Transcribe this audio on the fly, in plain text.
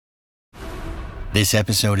This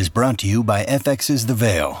episode is brought to you by FX's The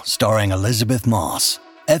Veil, starring Elizabeth Moss.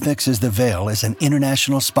 FX's The Veil is an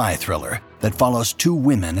international spy thriller that follows two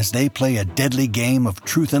women as they play a deadly game of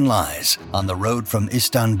truth and lies on the road from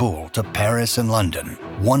Istanbul to Paris and London.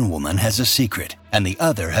 One woman has a secret, and the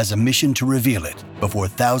other has a mission to reveal it before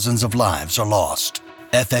thousands of lives are lost.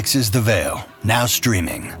 FX's The Veil, now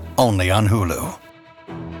streaming, only on Hulu.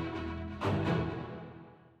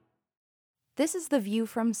 This is The View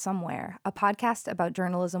from Somewhere, a podcast about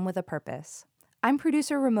journalism with a purpose. I'm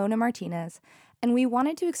producer Ramona Martinez, and we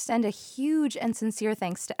wanted to extend a huge and sincere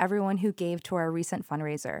thanks to everyone who gave to our recent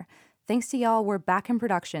fundraiser. Thanks to y'all, we're back in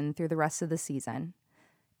production through the rest of the season.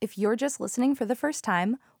 If you're just listening for the first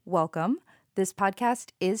time, welcome. This podcast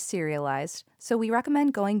is serialized, so we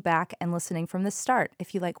recommend going back and listening from the start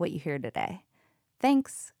if you like what you hear today.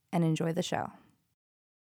 Thanks, and enjoy the show.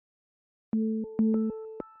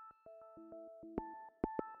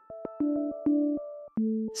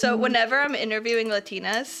 So whenever I'm interviewing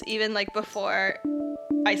Latinas, even like before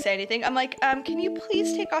I say anything, I'm like, can you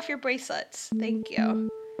please take off your bracelets? Thank you.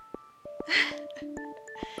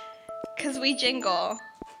 Because we jingle.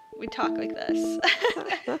 We talk like this.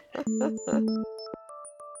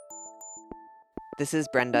 This is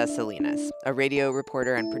Brenda Salinas, a radio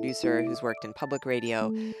reporter and producer who's worked in public radio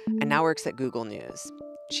and now works at Google News.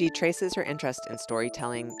 She traces her interest in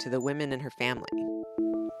storytelling to the women in her family.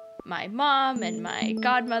 My mom and my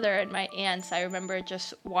godmother and my aunts, I remember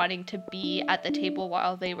just wanting to be at the table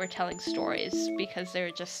while they were telling stories because they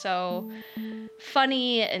were just so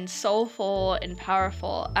funny and soulful and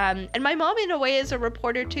powerful. And my mom, in a way, is a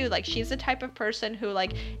reporter too. Like, she's the type of person who,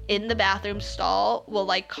 like, in the bathroom stall will,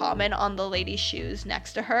 like, comment on the lady's shoes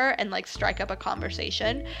next to her and, like, strike up a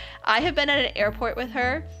conversation. I have been at an airport with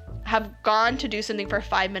her, have gone to do something for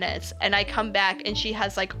 5 minutes, and I come back and she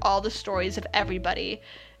has, like, all the stories of everybody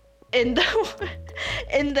in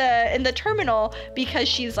the terminal because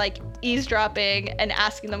she's like eavesdropping and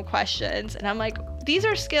asking them questions. And I'm like, these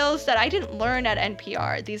are skills that I didn't learn at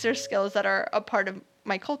NPR. These are skills that are a part of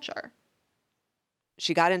my culture.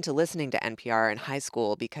 She got into listening to NPR in high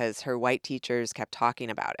school because her white teachers kept talking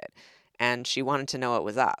about it, and she wanted to know what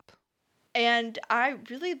was up. And I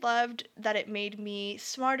really loved that it made me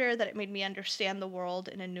smarter, that it made me understand the world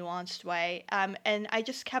in a nuanced way. And I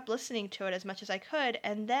just kept listening to it as much as I could.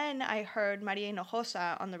 And then I heard Maria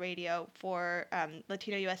Hinojosa on the radio for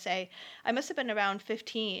Latino USA. I must have been around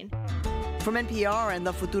 15. From NPR and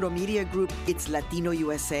the Futuro Media Group, it's Latino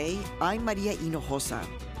USA. I'm Maria Hinojosa.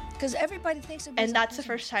 Because everybody thinks of And that's the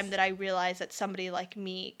first time that I realized that somebody like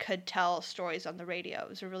me could tell stories on the radio. It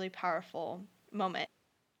was a really powerful moment.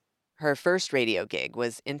 Her first radio gig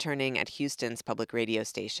was interning at Houston's public radio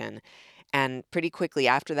station, and pretty quickly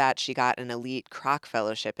after that, she got an elite Kroc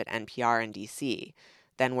Fellowship at NPR in D.C.,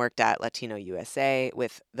 then worked at Latino USA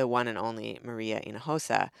with the one and only Maria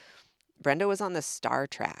Hinojosa. Brenda was on the Star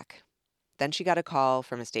track. Then she got a call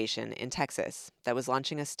from a station in Texas that was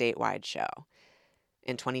launching a statewide show.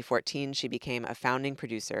 In 2014, she became a founding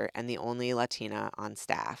producer and the only Latina on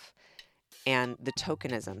staff. And the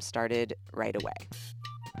tokenism started right away.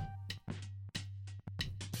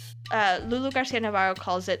 Lulu Garcia Navarro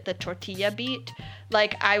calls it the tortilla beat.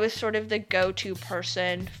 Like, I was sort of the go-to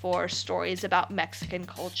person for stories about Mexican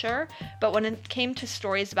culture. But when it came to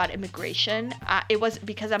stories about immigration, it was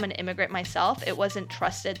because I'm an immigrant myself, it wasn't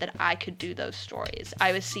trusted that I could do those stories.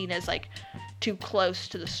 I was seen as, like, too close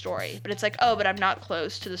to the story. But it's like, oh, but I'm not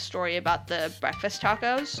close to the story about the breakfast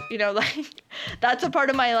tacos. You know, like, that's a part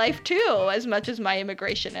of my life too, as much as my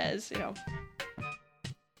immigration is, you know.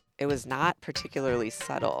 It was not particularly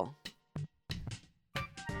subtle.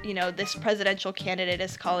 You know, this presidential candidate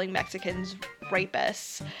is calling Mexicans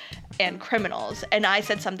rapists and criminals. And I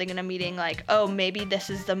said something in a meeting like, oh, maybe this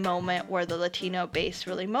is the moment where the Latino base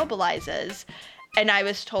really mobilizes. And I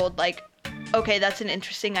was told, like, okay, that's an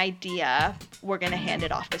interesting idea. We're going to hand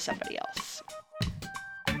it off to somebody else.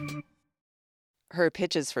 Her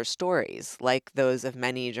pitches for stories, like those of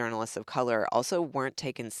many journalists of color, also weren't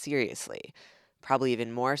taken seriously, probably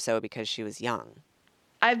even more so because she was young.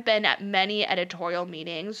 I've been at many editorial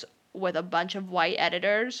meetings with a bunch of white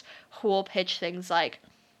editors who will pitch things like,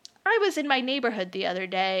 I was in my neighborhood the other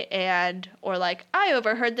day or like, I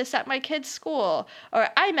overheard this at my kid's school, or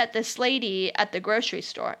I met this lady at the grocery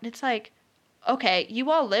store. And it's like, okay,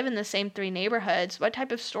 you all live in the same 3 neighborhoods. What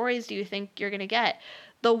type of stories do you think you're going to get?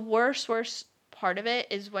 The worst part of it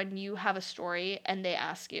is when you have a story and they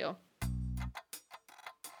ask you,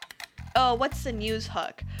 oh, what's the news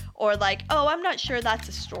hook? Or like, oh, I'm not sure that's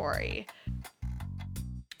a story.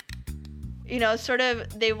 You know, sort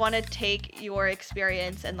of, they want to take your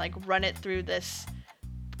experience and like run it through this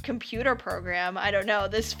computer program, I don't know,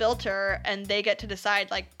 this filter, and they get to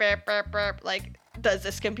decide like, burp, burp, burp, like, does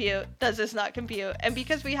this compute? Does this not compute? And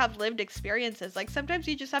because we have lived experiences, like sometimes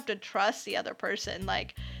you just have to trust the other person.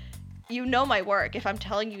 Like, you know my work. If I'm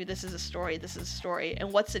telling you this is a story, this is a story.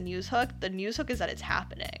 And what's the news hook? The news hook is that it's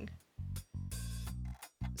happening.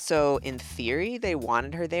 So in theory, they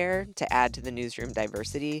wanted her there to add to the newsroom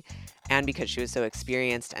diversity and because she was so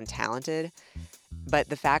experienced and talented. But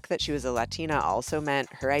the fact that she was a Latina also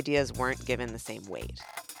meant her ideas weren't given the same weight,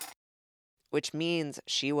 which means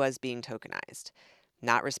she was being tokenized,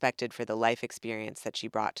 not respected for the life experience that she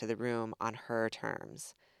brought to the room on her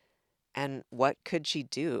terms. And what could she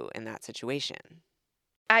do in that situation?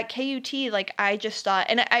 At KUT, like, I just thought,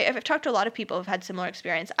 and I've talked to a lot of people who've had similar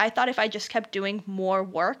experience, I thought if I just kept doing more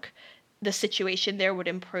work, the situation there would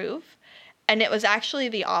improve. And it was actually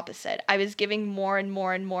the opposite. I was giving more and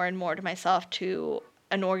more and more and more to myself, to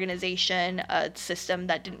an organization, a system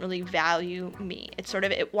that didn't really value me.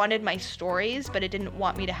 It wanted my stories, but it didn't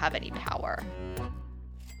want me to have any power.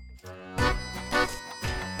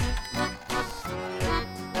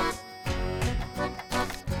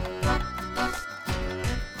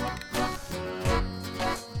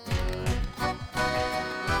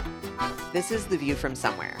 This is The View from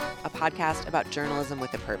Somewhere, a podcast about journalism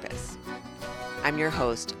with a purpose. I'm your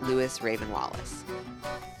host, Lewis Raven Wallace.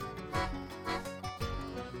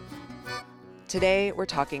 Today, we're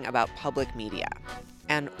talking about public media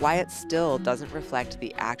and why it still doesn't reflect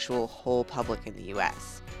the actual whole public in the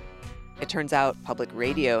U.S. It turns out public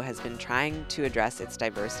radio has been trying to address its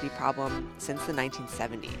diversity problem since the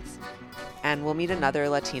 1970s. And we'll meet another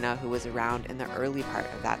Latina who was around in the early part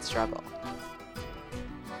of that struggle.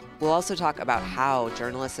 We'll also talk about how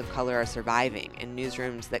journalists of color are surviving in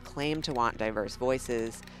newsrooms that claim to want diverse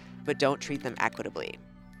voices, but don't treat them equitably.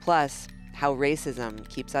 Plus, how racism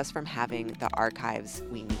keeps us from having the archives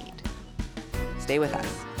we need. Stay with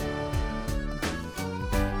us.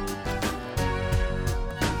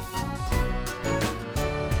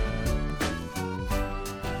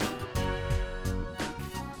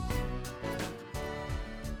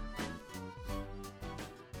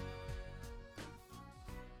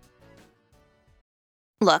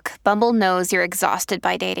 Look, Bumble knows you're exhausted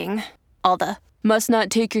by dating. All the, must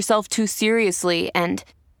not take yourself too seriously, and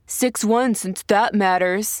 6'1" since that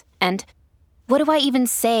matters, and what do I even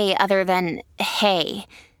say other than, hey?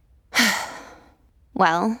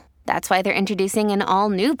 Well, that's why they're introducing an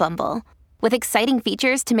all-new Bumble, with exciting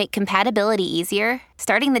features to make compatibility easier,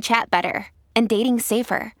 starting the chat better, and dating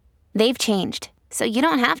safer. They've changed, so you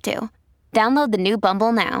don't have to. Download the new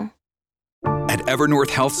Bumble now. At Evernorth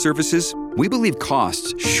Health Services, we believe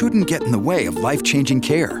costs shouldn't get in the way of life-changing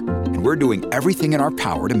care, and we're doing everything in our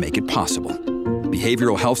power to make it possible.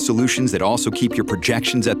 Behavioral health solutions that also keep your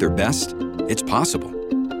projections at their best? It's possible.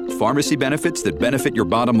 Pharmacy benefits that benefit your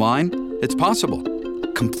bottom line? It's possible.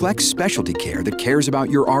 Complex specialty care that cares about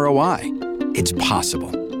your ROI? It's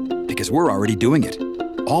possible. Because we're already doing it.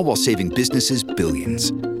 All while saving businesses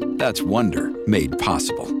billions. That's Wonder made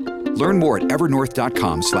possible. Learn more at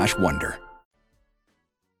evernorth.com/wonder.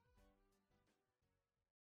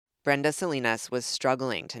 Brenda Salinas was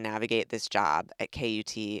struggling to navigate this job at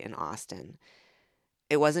KUT in Austin.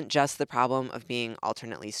 It wasn't just the problem of being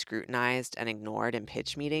alternately scrutinized and ignored in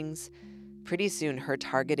pitch meetings. Pretty soon, her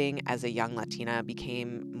targeting as a young Latina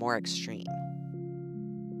became more extreme.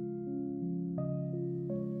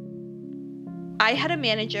 I had a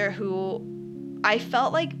manager who I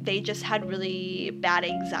felt like they just had really bad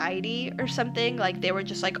anxiety or something. Like they were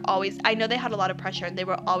just like always, I know they had a lot of pressure and they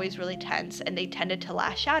were always really tense and they tended to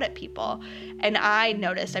lash out at people. And I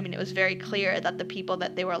noticed, it was very clear that the people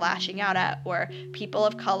that they were lashing out at were people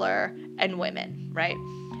of color and women, right?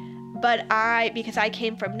 But because I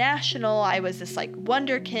came from national, I was this like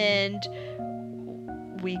wonderkind.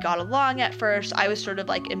 We got along at first. I was sort of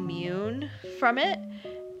like immune from it.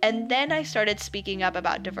 And then I started speaking up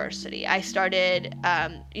about diversity. I started,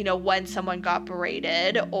 when someone got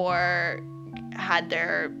berated or had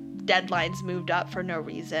their deadlines moved up for no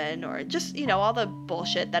reason, or just, all the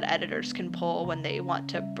bullshit that editors can pull when they want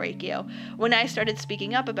to break you. When I started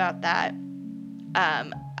speaking up about that,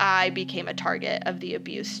 I became a target of the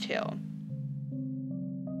abuse too.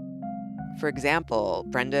 For example,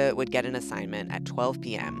 Brenda would get an assignment at 12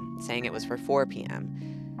 p.m. saying it was for 4 p.m.,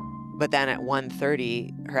 but then at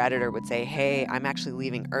 1:30, her editor would say, hey, I'm actually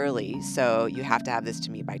leaving early, so you have to have this to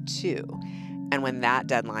me by 2. And when that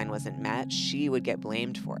deadline wasn't met, she would get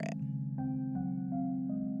blamed for it.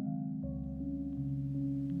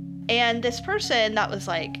 And this person that was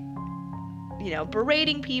like,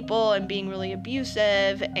 berating people and being really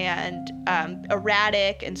abusive and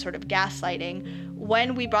erratic and sort of gaslighting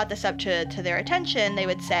when we brought this up to their attention, they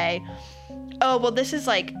would say, oh, well, this is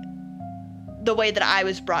like the way that I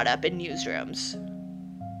was brought up in newsrooms.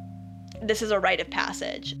 This is a rite of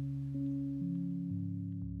passage.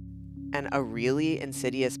 And a really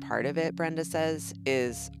insidious part of it, Brenda says,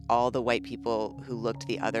 is all the white people who looked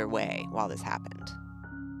the other way while this happened.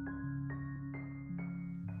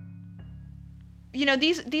 You know,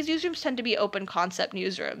 these newsrooms tend to be open concept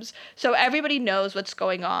newsrooms, so everybody knows what's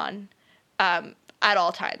going on at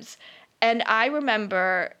all times. And I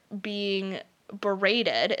remember being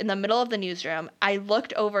berated in the middle of the newsroom. I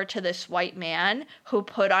looked over to this white man who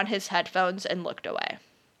put on his headphones and looked away.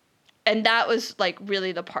 And that was like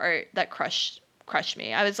really the part that crushed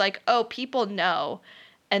me. I was like, oh, people know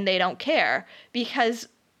and they don't care, because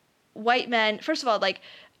white men, first of all, like,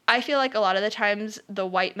 I feel like a lot of the times the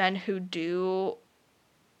white men who do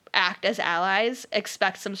act as allies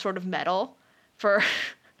expect some sort of medal for,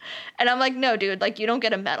 and I'm like, no, dude, like, you don't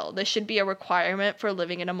get a medal. This should be a requirement for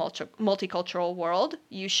living in a multicultural world.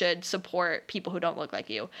 You should support people who don't look like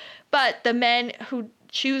you. But the men who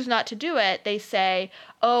choose not to do it, they say,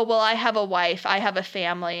 oh, well, I have a wife, I have a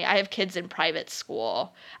family, I have kids in private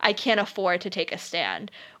school, I can't afford to take a stand.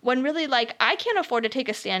 When really, like, I can't afford to take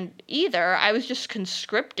a stand either. I was just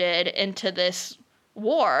conscripted into this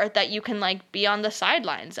war that you can, like, be on the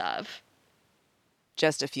sidelines of.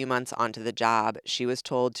 Just a few months onto the job, she was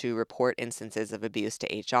told to report instances of abuse to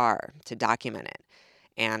HR to document it.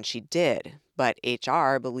 And she did, but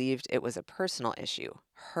HR believed it was a personal issue,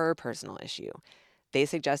 her personal issue. They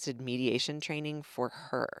suggested mediation training for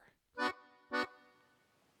her.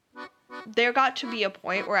 There got to be a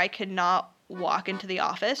point where I could not walk into the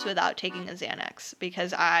office without taking a Xanax,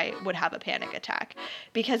 because I would have a panic attack.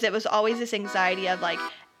 Because it was always this anxiety of, like,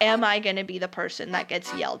 am I going to be the person that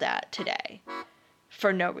gets yelled at today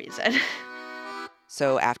for no reason?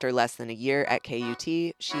 So after less than a year at KUT,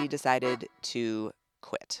 she decided to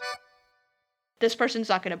quit. This person's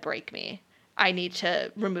not going to break me. I need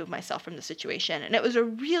to remove myself from the situation. And it was a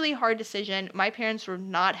really hard decision. My parents were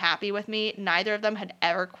not happy with me. Neither of them had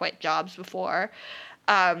ever quit jobs before.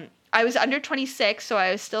 I was under 26, so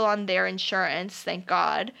I was still on their insurance, thank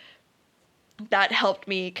God. That helped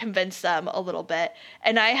me convince them a little bit.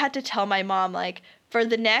 And I had to tell my mom, like, for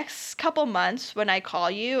the next couple months when I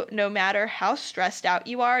call you, no matter how stressed out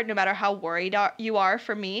you are, no matter how worried you are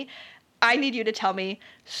for me, I need you to tell me,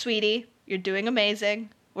 sweetie, you're doing amazing.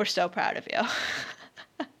 We're so proud of you.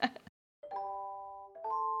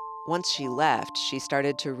 Once she left, she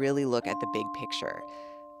started to really look at the big picture.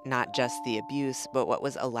 Not just the abuse, but what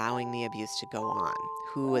was allowing the abuse to go on.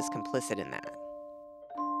 Who was complicit in that?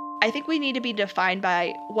 I think we need to be defined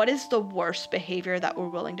by what is the worst behavior that we're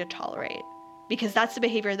willing to tolerate. Because that's the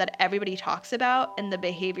behavior that everybody talks about and the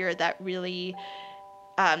behavior that really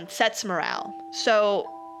sets morale. So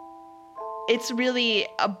it's really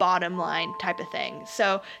a bottom line type of thing.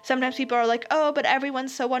 So sometimes people are like, oh, but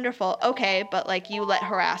everyone's so wonderful. Okay, but like, you let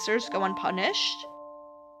harassers go unpunished?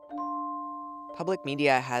 Public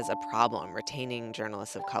media has a problem retaining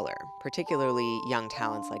journalists of color, particularly young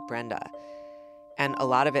talents like Brenda. And a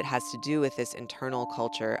lot of it has to do with this internal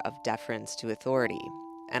culture of deference to authority,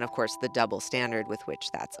 and of course the double standard with which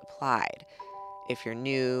that's applied. If you're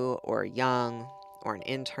new or young or an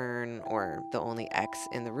intern or the only X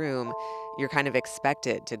in the room, you're kind of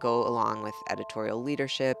expected to go along with editorial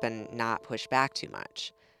leadership and not push back too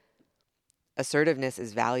much. Assertiveness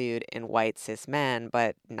is valued in white cis men,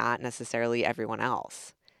 but not necessarily everyone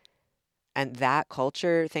else. And that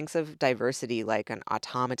culture thinks of diversity like an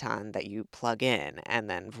automaton that you plug in, and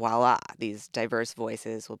then voila, these diverse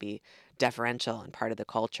voices will be deferential and part of the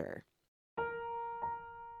culture.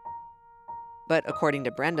 But according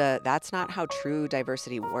to Brenda, that's not how true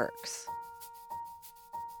diversity works.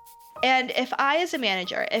 And if I, as a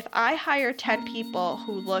manager, if I hire 10 people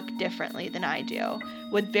who look differently than I do,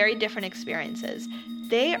 with very different experiences,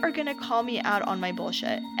 they are going to call me out on my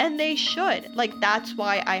bullshit. And they should. Like, that's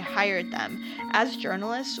why I hired them. As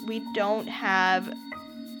journalists, we don't have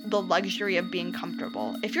the luxury of being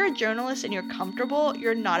comfortable. If you're a journalist and you're comfortable,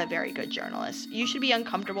 you're not a very good journalist. You should be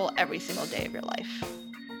uncomfortable every single day of your life.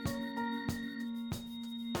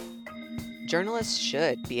 Journalists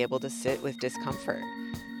should be able to sit with discomfort,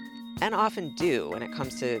 and often do when it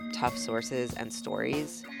comes to tough sources and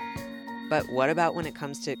stories. But what about when it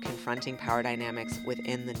comes to confronting power dynamics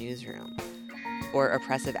within the newsroom, or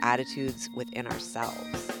oppressive attitudes within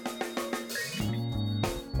ourselves?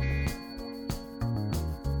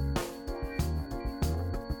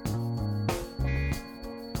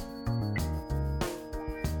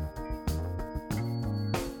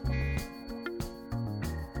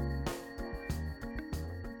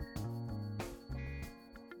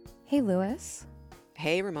 Hey, Lewis.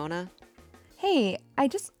 Hey, Ramona. Hey,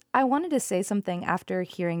 I wanted to say something after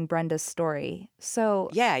hearing Brenda's story. So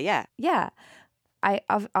Yeah.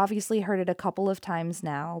 I've obviously heard it a couple of times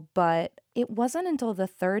now, but it wasn't until the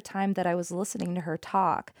third time that I was listening to her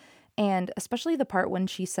talk, and especially the part when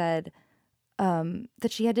she said that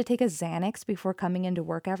she had to take a Xanax before coming into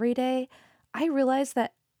work every day, I realized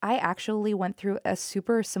that I actually went through a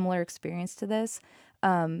super similar experience to this.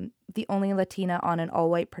 The only Latina on an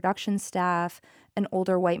all-white production staff, an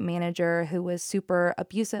older white manager who was super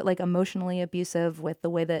abusive, like emotionally abusive with the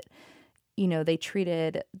way that, you know, they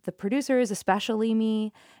treated the producers, especially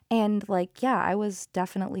me. And like, yeah, I was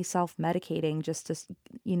definitely self-medicating just to,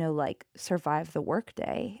 you know, like survive the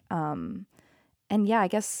workday. And yeah, I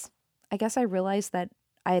guess I realized that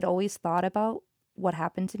I had always thought about what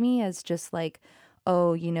happened to me as just like,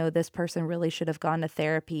 oh, you know, this person really should have gone to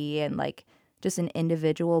therapy and like just an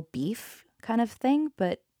individual beef kind of thing.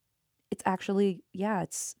 But it's actually, yeah,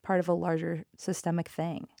 it's part of a larger systemic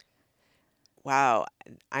thing. Wow.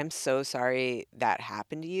 I'm so sorry that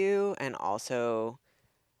happened to you. And also,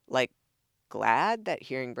 like, glad that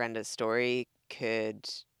hearing Brenda's story could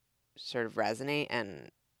sort of resonate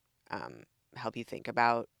and help you think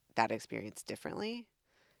about that experience differently.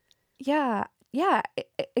 Yeah,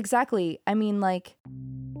 exactly. I mean, like,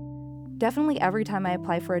 definitely every time I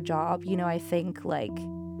apply for a job, you know, I think like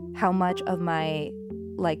how much of my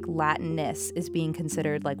like Latinness is being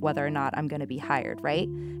considered, like whether or not I'm going to be hired, right?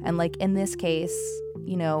 And like in this case,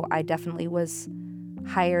 you know, I definitely was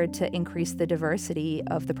hired to increase the diversity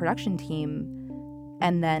of the production team,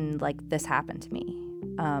 and then like this happened to me.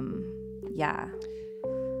 Yeah.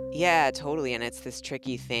 Yeah, totally. And it's this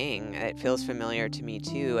tricky thing. It feels familiar to me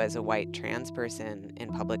too as a white trans person in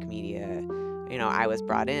public media. You know, I was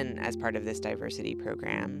brought in as part of this diversity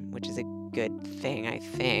program, which is a good thing, I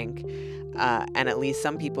think. And at least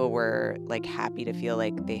some people were like happy to feel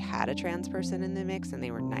like they had a trans person in the mix and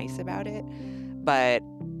they were nice about it. But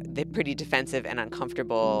they're pretty defensive and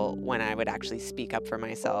uncomfortable when I would actually speak up for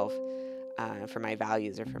myself, for my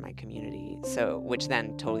values or for my community. So, which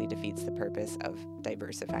then totally defeats the purpose of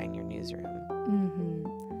diversifying your newsroom.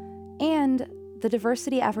 Mm-hmm. And the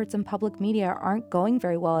diversity efforts in public media aren't going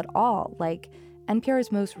very well at all. Like,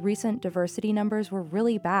 NPR's most recent diversity numbers were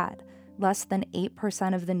really bad. Less than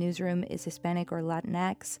 8% of the newsroom is Hispanic or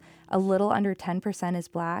Latinx. A little under 10% is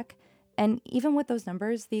Black. And even with those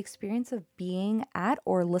numbers, the experience of being at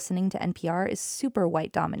or listening to NPR is super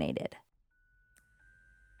white dominated.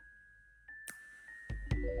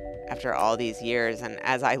 After all these years, and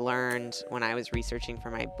as I learned when I was researching for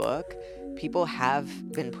my book, people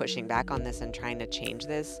have been pushing back on this and trying to change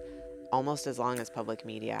this almost as long as public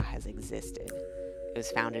media has existed. It was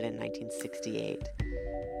founded in 1968.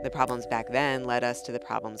 The problems back then led us to the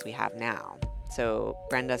problems we have now. So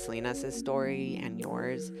Brenda Salinas' story and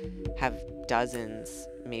yours have dozens,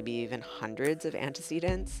 maybe even hundreds of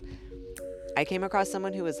antecedents. I came across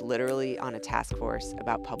someone who was literally on a task force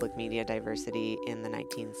about public media diversity in the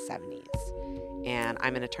 1970s. And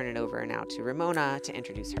I'm going to turn it over now to Ramona to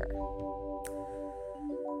introduce her.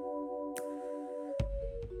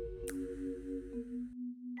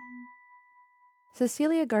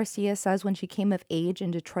 Cecilia Garcia says when she came of age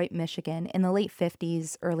in Detroit, Michigan in the late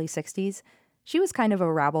 50s, early 60s, she was kind of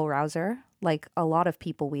a rabble-rouser, like a lot of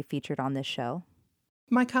people we featured on this show.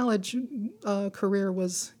 My college career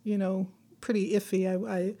was, you know, pretty iffy.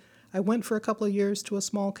 I went for a couple of years to a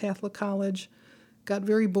small Catholic college, got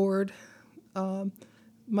very bored.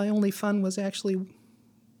 My only fun was actually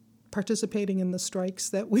participating in the strikes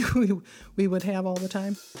that we would have all the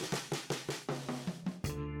time.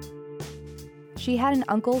 She had an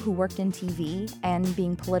uncle who worked in TV, and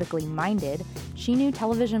being politically minded, she knew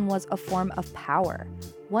television was a form of power,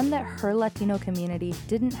 one that her Latino community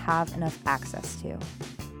didn't have enough access to.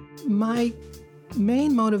 My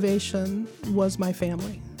main motivation was my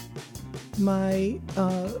family. I'm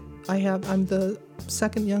the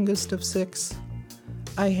second youngest of 6.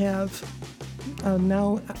 I have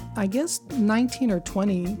now, I guess, 19 or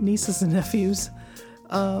 20 nieces and nephews.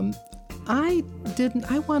 I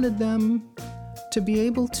wanted them to be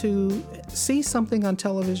able to see something on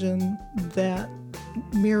television that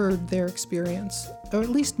mirrored their experience, or at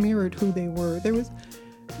least mirrored who they were.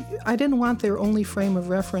 I didn't want their only frame of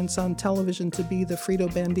reference on television to be the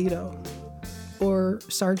Frito Bandito or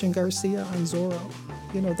Sergeant Garcia on Zorro.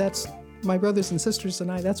 You know, that's my brothers and sisters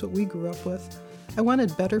and I, that's what we grew up with. I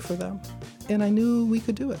wanted better for them, and I knew we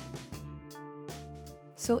could do it.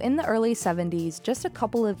 So in the early 70s, just a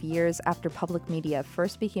couple of years after public media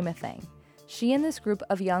first became a thing, she and this group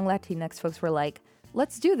of young Latinx folks were like,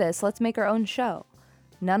 let's do this, let's make our own show.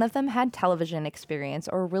 None of them had television experience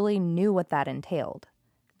or really knew what that entailed.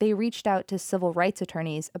 They reached out to civil rights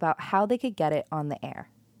attorneys about how they could get it on the air.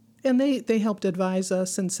 And they helped advise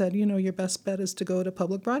us and said, your best bet is to go to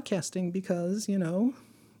public broadcasting because,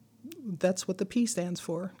 that's what the P stands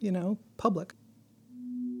for, public.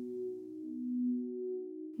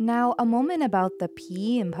 Now, a moment about the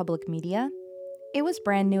P in public media. It was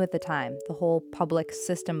brand new at the time, the whole public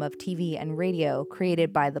system of TV and radio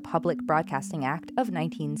created by the Public Broadcasting Act of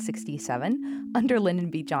 1967 under Lyndon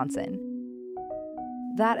B. Johnson.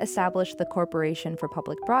 That established the Corporation for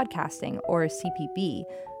Public Broadcasting, or CPB,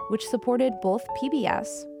 which supported both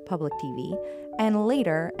PBS, public TV, and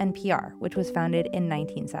later NPR, which was founded in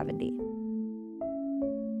 1970.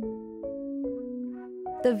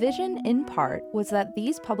 The vision, in part, was that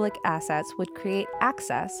these public assets would create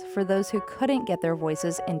access for those who couldn't get their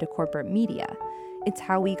voices into corporate media. It's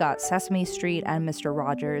how we got Sesame Street and Mr.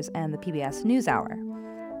 Rogers and the PBS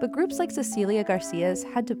NewsHour. But groups like Cecilia Garcia's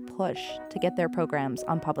had to push to get their programs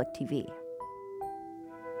on public TV.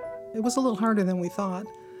 It was a little harder than we thought.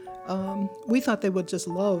 We thought they would just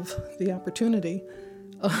love the opportunity,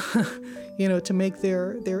 to make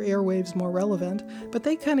their airwaves more relevant. But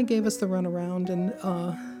they kind of gave us the runaround and,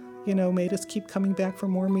 made us keep coming back for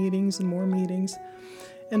more meetings and more meetings.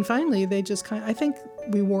 And finally, they just I think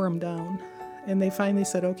we wore them down. And they finally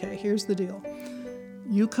said, okay, here's the deal.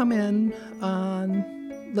 You come in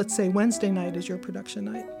on, let's say Wednesday night is your production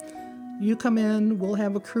night. You come in, we'll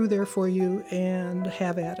have a crew there for you and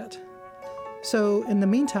have at it. So in the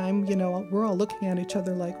meantime, we're all looking at each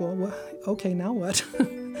other like, well, okay, now what?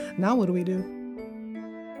 Now what do we do?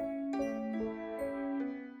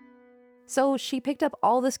 So she picked up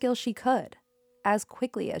all the skills she could, as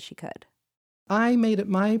quickly as she could. I made it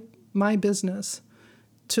my business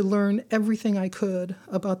to learn everything I could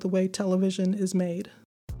about the way television is made.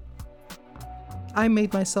 I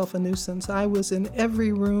made myself a nuisance. I was in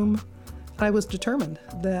every room. I was determined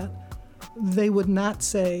that they would not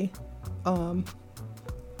say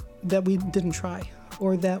that we didn't try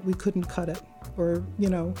or that we couldn't cut it or,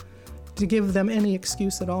 to give them any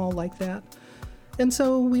excuse at all like that. And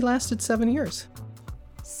so we lasted 7 years.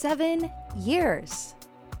 7 years.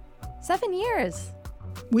 7 years.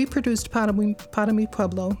 We produced Para Mi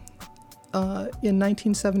Pueblo in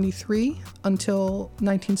 1973 until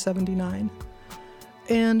 1979.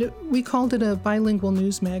 And we called it a bilingual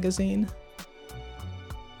news magazine.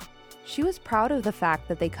 She was proud of the fact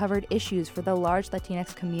that they covered issues for the large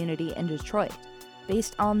Latinx community in Detroit,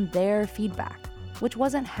 based on their feedback, which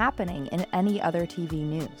wasn't happening in any other TV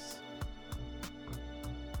news.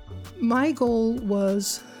 My goal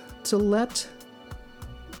was to let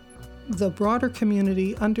the broader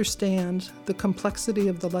community understand the complexity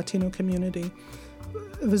of the Latino community.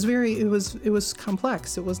 It was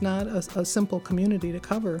complex. It was not a simple community to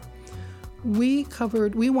cover. We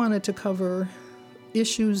wanted to cover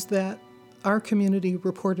issues that our community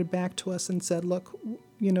reported back to us and said, look,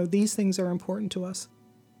 these things are important to us.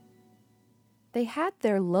 They had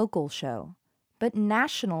their local show, but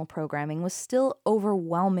national programming was still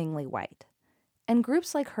overwhelmingly white. And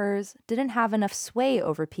groups like hers didn't have enough sway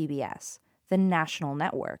over PBS, the national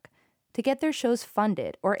network, to get their shows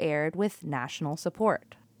funded or aired with national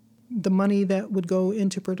support. The money that would go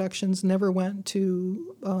into productions never went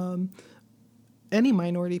to any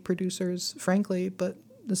minority producers, frankly, but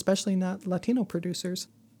especially not Latino producers.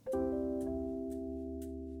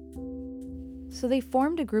 So they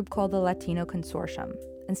formed a group called the Latino Consortium.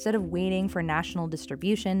 Instead of waiting for national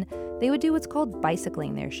distribution, they would do what's called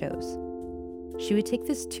bicycling their shows. She would take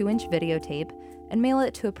this 2-inch videotape and mail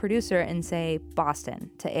it to a producer in, say, Boston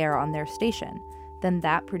to air on their station. Then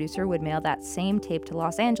that producer would mail that same tape to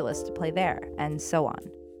Los Angeles to play there, and so on.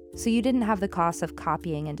 So you didn't have the cost of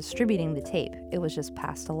copying and distributing the tape, it was just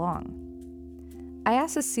passed along. I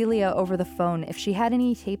asked Cecilia over the phone if she had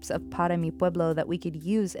any tapes of Para Mi Pueblo that we could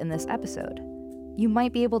use in this episode. You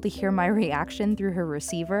might be able to hear my reaction through her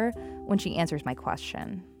receiver when she answers my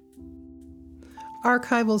question.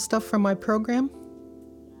 Archival stuff from my program?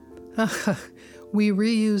 We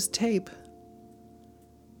reused tape.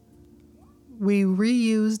 We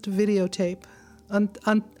reused videotape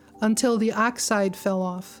until the oxide fell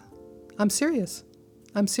off. I'm serious.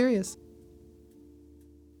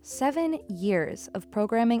 7 years of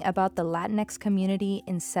programming about the Latinx community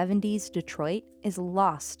in 70s Detroit is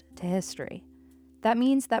lost to history. That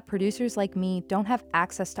means that producers like me don't have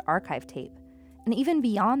access to archive tape. And even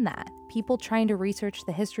beyond that, people trying to research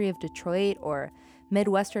the history of Detroit or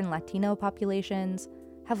Midwestern Latino populations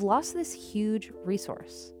have lost this huge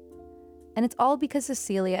resource. And it's all because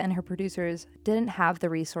Cecilia and her producers didn't have the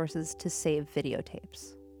resources to save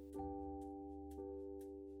videotapes.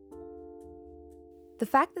 The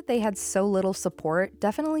fact that they had so little support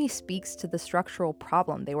definitely speaks to the structural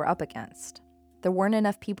problem they were up against. There weren't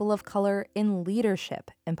enough people of color in leadership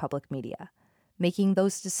in public media, making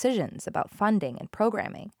those decisions about funding and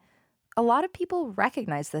programming. A lot of people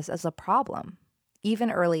recognize this as a problem, even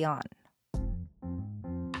early on.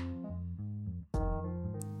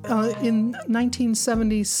 In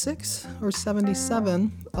 1976 or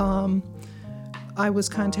 77, I was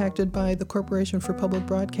contacted by the Corporation for Public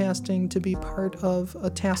Broadcasting to be part of a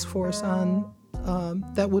task force on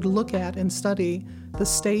that would look at and study the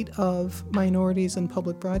state of minorities in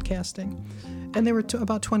public broadcasting. And there were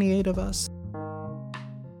about 28 of us.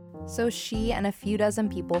 So she and a few dozen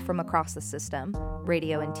people from across the system,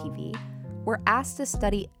 radio and TV, were asked to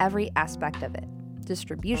study every aspect of it: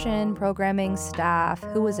 distribution, programming, staff,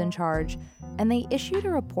 who was in charge, and they issued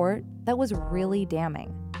a report that was really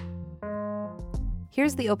damning.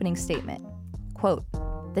 Here's the opening statement. Quote,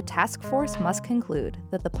 "The task force must conclude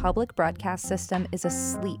that the public broadcast system is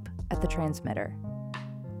asleep at the transmitter."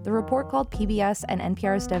 The report called PBS and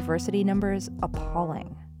NPR's diversity numbers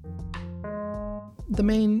appalling. The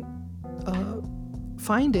main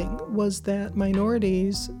finding was that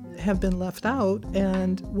minorities have been left out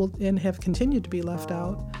and have continued to be left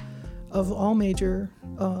out of all major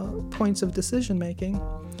points of decision making,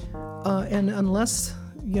 and unless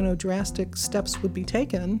drastic steps would be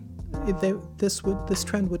taken, this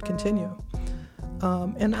trend would continue.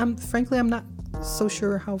 And I'm not so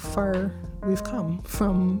sure how far we've come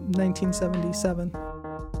from 1977.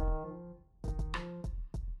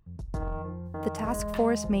 The task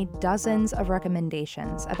force made dozens of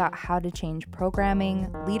recommendations about how to change programming,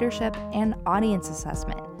 leadership, and audience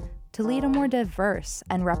assessment to lead a more diverse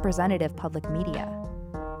and representative public media.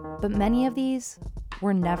 But many of these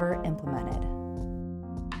were never implemented.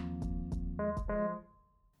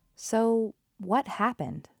 So, what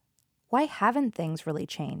happened? Why haven't things really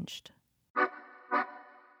changed?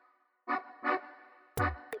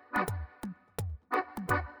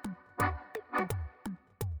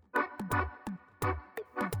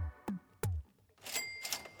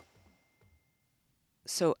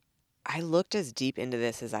 So I looked as deep into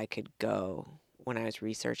this as I could go when I was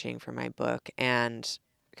researching for my book, and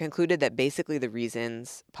concluded that basically the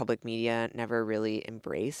reasons public media never really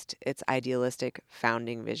embraced its idealistic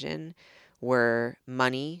founding vision were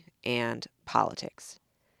money and politics.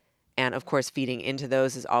 And of course, feeding into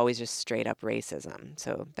those is always just straight up racism.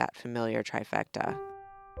 So that familiar trifecta.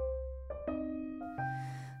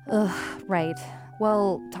 Ugh, right.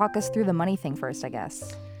 Well, talk us through the money thing first, I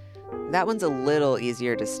guess. That one's a little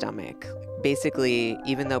easier to stomach. Basically,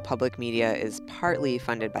 even though public media is partly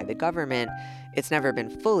funded by the government, it's never been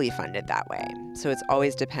fully funded that way. So it's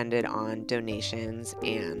always depended on donations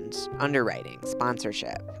and underwriting,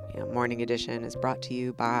 sponsorship. Morning Edition is brought to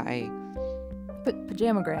you by...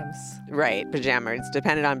 Pajamagrams. Right, It's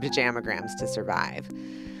dependent on Pajamagrams to survive.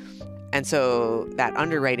 And so that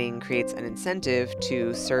underwriting creates an incentive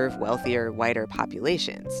to serve wealthier, whiter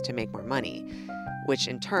populations to make more money, which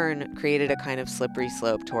in turn created a kind of slippery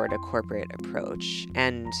slope toward a corporate approach.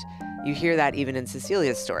 And you hear that even in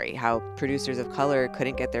Cecilia's story, how producers of color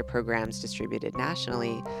couldn't get their programs distributed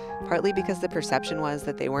nationally, partly because the perception was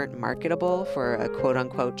that they weren't marketable for a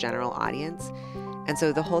quote-unquote general audience. And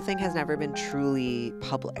so the whole thing has never been truly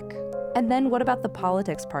public. And then what about the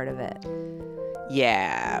politics part of it?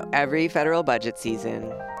 Yeah, every federal budget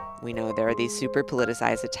season, we know there are these super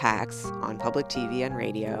politicized attacks on public TV and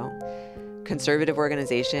radio. Conservative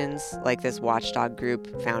organizations like this watchdog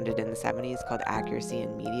group founded in the 70s called Accuracy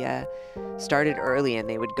in Media started early, and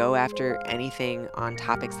they would go after anything on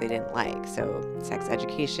topics they didn't like. So sex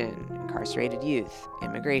education, incarcerated youth,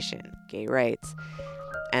 immigration, gay rights,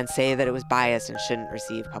 and say that it was biased and shouldn't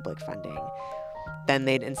receive public funding. Then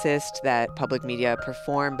they'd insist that public media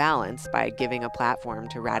perform balance by giving a platform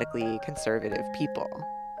to radically conservative people.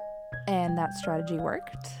 And that strategy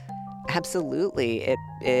worked? Absolutely.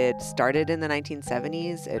 It started in the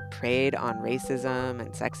 1970s. It preyed on racism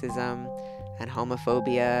and sexism and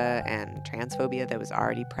homophobia and transphobia that was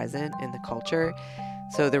already present in the culture.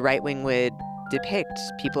 So the right wing would depict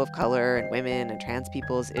people of color and women and trans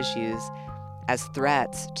people's issues as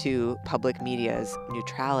threats to public media's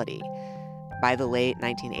neutrality. By the late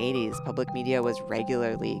 1980s, public media was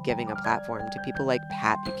regularly giving a platform to people like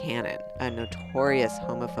Pat Buchanan, a notorious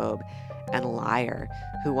homophobe and liar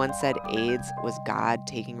who once said AIDS was God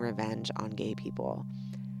taking revenge on gay people.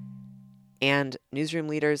 And newsroom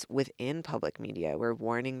leaders within public media were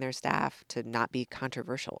warning their staff to not be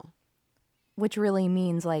controversial. Which really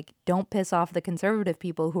means, don't piss off the conservative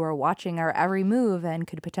people who are watching our every move and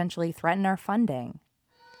could potentially threaten our funding.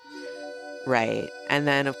 Right. And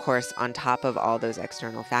then, of course, on top of all those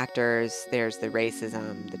external factors, there's the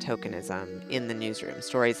racism, the tokenism in the newsroom,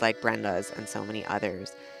 stories like Brenda's and so many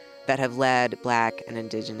others that have led Black and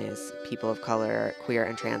Indigenous, people of color, queer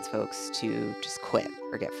and trans folks to just quit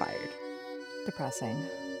or get fired. Depressing.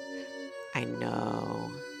 I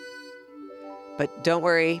know. But don't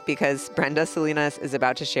worry, because Brenda Salinas is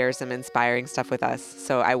about to share some inspiring stuff with us,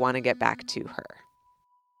 so I want to get back to her.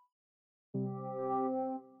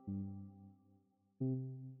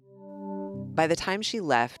 By the time she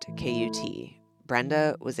left KUT,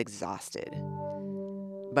 Brenda was exhausted.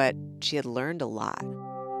 But she had learned a lot.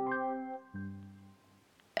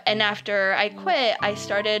 And after I quit, I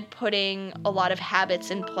started putting a lot of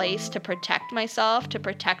habits in place to protect myself, to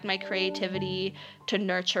protect my creativity, to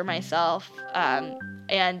nurture myself,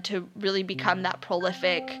 and to really become that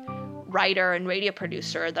prolific writer and radio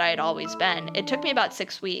producer that I had always been. It took me about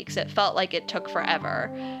 6 weeks. It felt like it took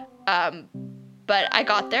forever. But I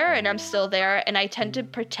got there, and I'm still there, and I tend to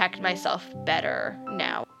protect myself better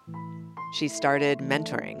now. She started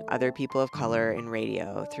mentoring other people of color in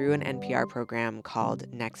radio through an NPR program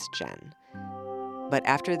called Next Gen. But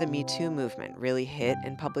after the Me Too movement really hit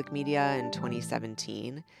in public media in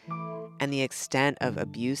 2017, and the extent of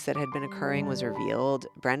abuse that had been occurring was revealed,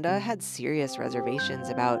 Brenda had serious reservations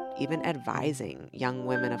about even advising young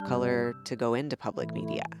women of color to go into public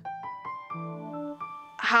media.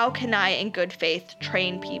 How can I, in good faith,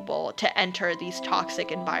 train people to enter these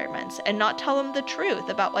toxic environments and not tell them the truth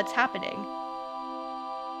about what's happening?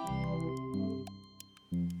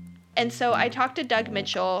 And so I talked to Doug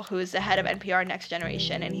Mitchell, who is the head of NPR Next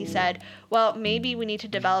Generation, and he said, well, maybe we need to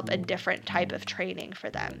develop a different type of training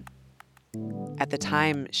for them. At the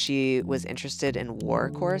time, she was interested in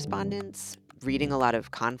war correspondence, reading a lot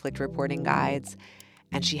of conflict reporting guides,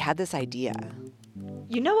 and she had this idea.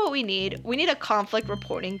 You know what we need? We need a conflict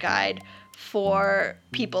reporting guide for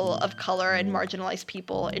people of color and marginalized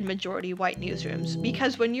people in majority white newsrooms.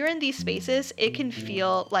 Because when you're in these spaces, it can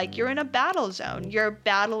feel like you're in a battle zone. You're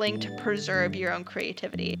battling to preserve your own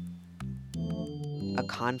creativity. A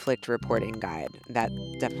conflict reporting guide. That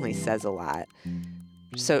definitely says a lot.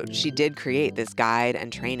 So she did create this guide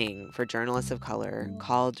and training for journalists of color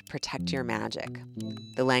called Protect Your Magic.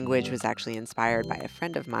 The language was actually inspired by a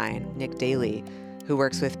friend of mine, Nick Daly, who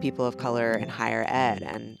works with people of color in higher ed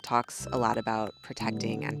and talks a lot about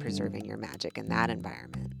protecting and preserving your magic in that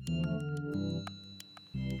environment.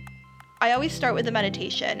 I always start with a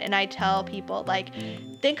meditation, and I tell people,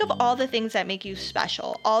 think of all the things that make you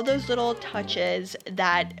special, all those little touches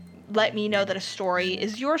that let me know that a story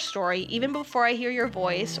is your story, even before I hear your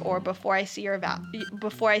voice or before I see your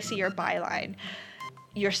byline.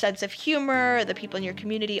 Your sense of humor, the people in your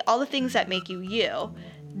community, all the things that make you you.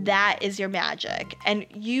 That is your magic. And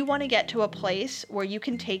you want to get to a place where you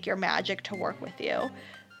can take your magic to work with you.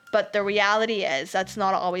 But the reality is that's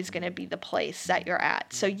not always going to be the place that you're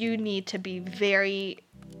at. So you need to be very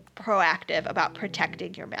proactive about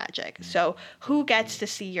protecting your magic. So who gets to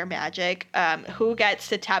see your magic? Who gets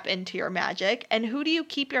to tap into your magic? And who do you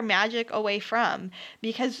keep your magic away from?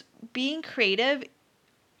 Because being creative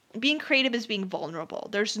is being vulnerable.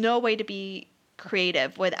 There's no way to be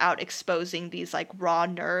creative without exposing these raw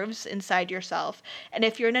nerves inside yourself. And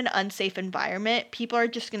if you're in an unsafe environment, people are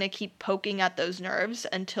just going to keep poking at those nerves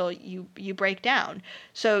until you break down.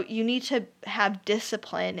 So you need to have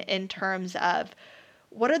discipline in terms of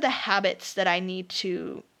what are the habits that I need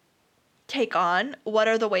to take on? What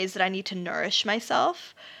are the ways that I need to nourish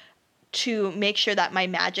myself to make sure that my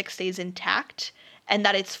magic stays intact and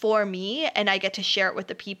that it's for me and I get to share it with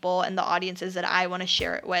the people and the audiences that I want to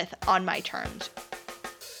share it with on my terms?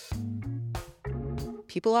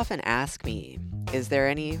 People often ask me, is there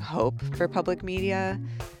any hope for public media?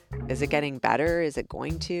 Is it getting better? Is it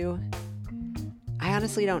going to? I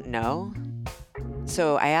honestly don't know.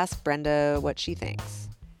 So I asked Brenda what she thinks.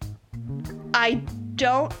 I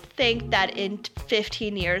don't think that in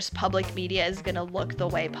 15 years public media is going to look the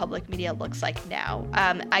way public media looks like now.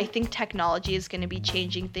 I think technology is going to be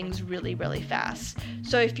changing things really, really fast.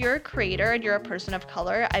 So if you're a creator and you're a person of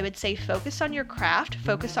color, I would say focus on your craft,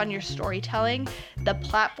 focus on your storytelling. The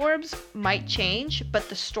platforms might change, but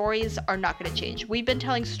the stories are not going to change. We've been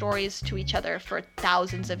telling stories to each other for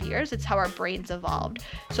thousands of years. It's how our brains evolved.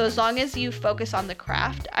 So as long as you focus on the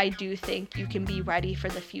craft, I do think you can be ready for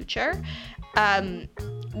the future.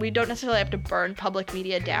 We don't necessarily have to burn public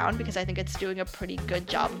media down because I think it's doing a pretty good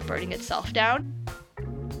job of burning itself down.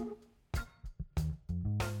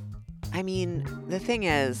 I mean, the thing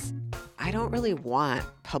is, I don't really want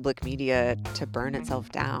public media to burn itself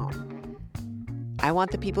down. I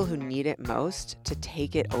want the people who need it most to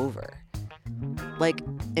take it over. Like,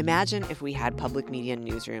 imagine if we had public media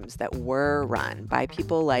newsrooms that were run by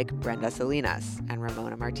people like Brenda Salinas and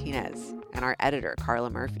Ramona Martinez and our editor, Carla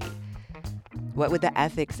Murphy. What would the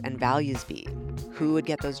ethics and values be? Who would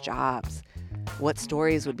get those jobs? What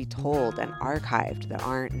stories would be told and archived that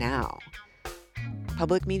aren't now?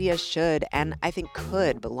 Public media should, and I think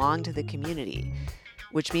could, belong to the community,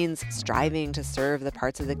 which means striving to serve the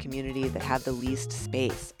parts of the community that have the least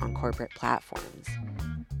space on corporate platforms.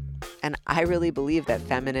 And I really believe that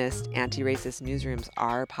feminist, anti-racist newsrooms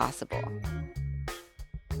are possible.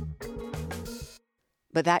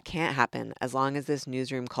 But that can't happen as long as this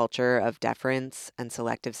newsroom culture of deference and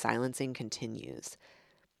selective silencing continues.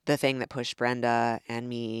 The thing that pushed Brenda and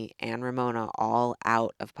me and Ramona all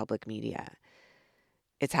out of public media.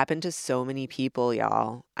 It's happened to so many people,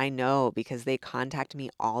 y'all. I know because they contact me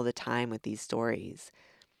all the time with these stories.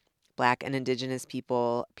 Black and Indigenous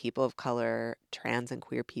people, people of color, trans and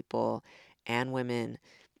queer people, and women.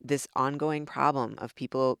 This ongoing problem of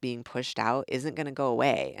people being pushed out isn't going to go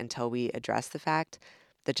away until we address the fact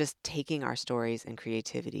that just taking our stories and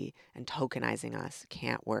creativity and tokenizing us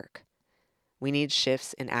can't work. We need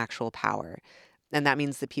shifts in actual power, and that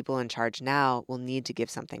means the people in charge now will need to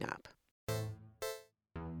give something up.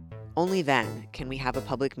 Only then can we have a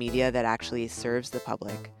public media that actually serves the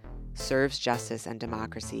public, serves justice and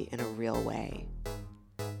democracy in a real way.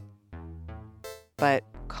 But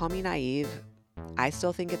call me naive, I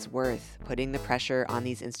still think it's worth putting the pressure on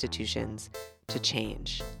these institutions to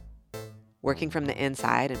change. Working from the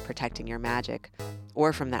inside and protecting your magic,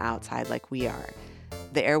 or from the outside like we are.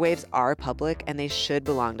 The airwaves are public and they should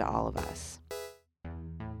belong to all of us.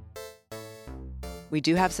 We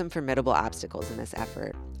do have some formidable obstacles in this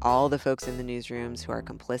effort. All the folks in the newsrooms who are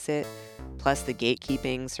complicit, plus the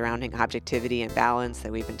gatekeeping surrounding objectivity and balance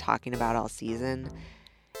that we've been talking about all season.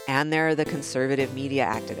 And there are the conservative media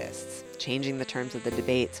activists, changing the terms of the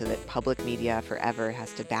debate so that public media forever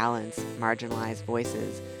has to balance marginalized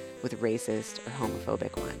voices with racist or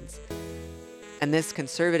homophobic ones. And this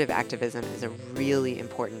conservative activism is a really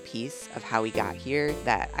important piece of how we got here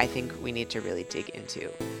that I think we need to really dig into.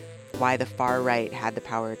 Why the far right had the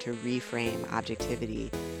power to reframe objectivity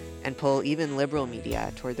and pull even liberal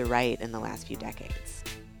media toward the right in the last few decades.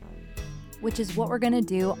 Which is what we're going to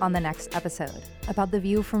do on the next episode, about the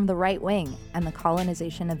view from the right wing and the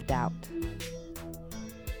colonization of doubt.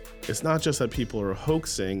 It's not just that people are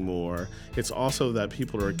hoaxing more, it's also that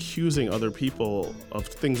people are accusing other people of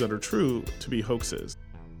things that are true to be hoaxes.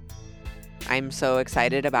 I'm so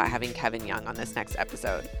excited about having Kevin Young on this next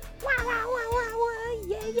episode.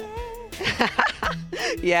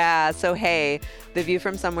 Yeah, so hey, The View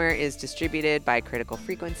from Somewhere is distributed by Critical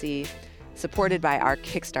Frequency, supported by our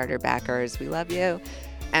Kickstarter backers, we love you,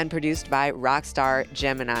 and produced by rockstar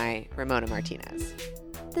Gemini Ramona Martinez.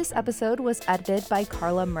 This episode was edited by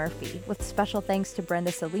Carla Murphy, with special thanks to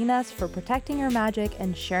Brenda Salinas for protecting her magic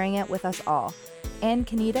and sharing it with us all, and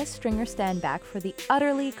Kenita Stringer-Standback for the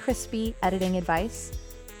utterly crispy editing advice.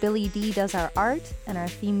 Billy D does our art, and our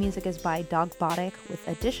theme music is by Dogbotic, with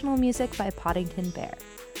additional music by Poddington Bear.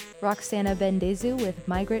 Roxana Bendezu with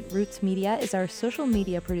Migrant Roots Media is our social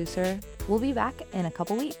media producer. We'll be back in a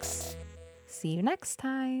couple weeks. See you next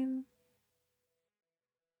time.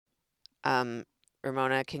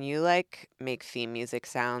 Ramona, can you make theme music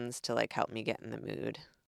sounds to help me get in the mood?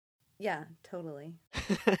 Yeah, totally.